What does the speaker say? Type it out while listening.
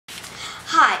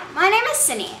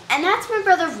Sydney, and that's my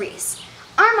brother Reese.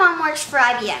 Our mom works for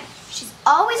IBM. She's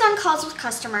always on calls with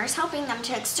customers, helping them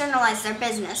to externalize their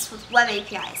business with web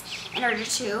APIs in order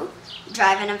to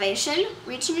drive innovation,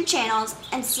 reach new channels,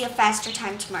 and see a faster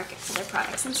time to market for their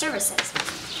products and services.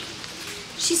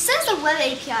 She says a web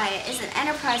API is an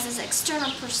enterprise's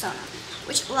external persona,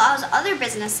 which allows other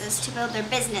businesses to build their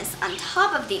business on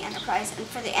top of the enterprise and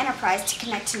for the enterprise to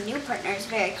connect to new partners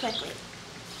very quickly.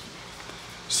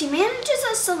 She manages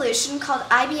a solution called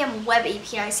IBM Web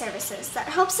API Services that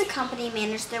helps a company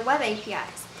manage their web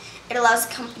APIs. It allows a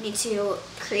company to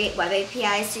create web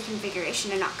APIs through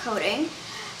configuration and not coding,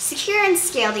 secure and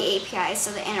scale the API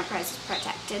so the enterprise is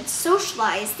protected,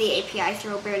 socialize the API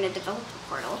through a branded developer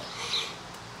portal,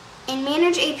 and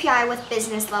manage API with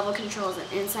business-level controls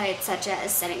and insights such as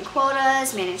setting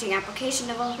quotas, managing application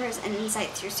developers, and insight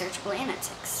through searchable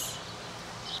analytics.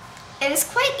 It is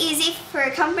quite easy for a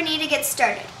company to get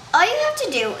started. All you have to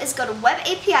do is go to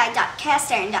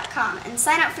webapi.castiron.com and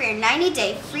sign up for your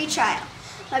 90-day free trial.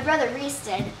 My brother Reese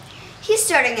did. He's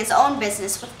starting his own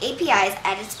business with APIs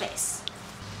at its base.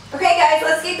 Okay guys,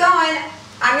 let's get going.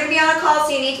 I'm going to be on a call,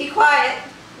 so you need to be quiet.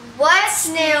 What's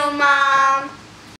new, Mom?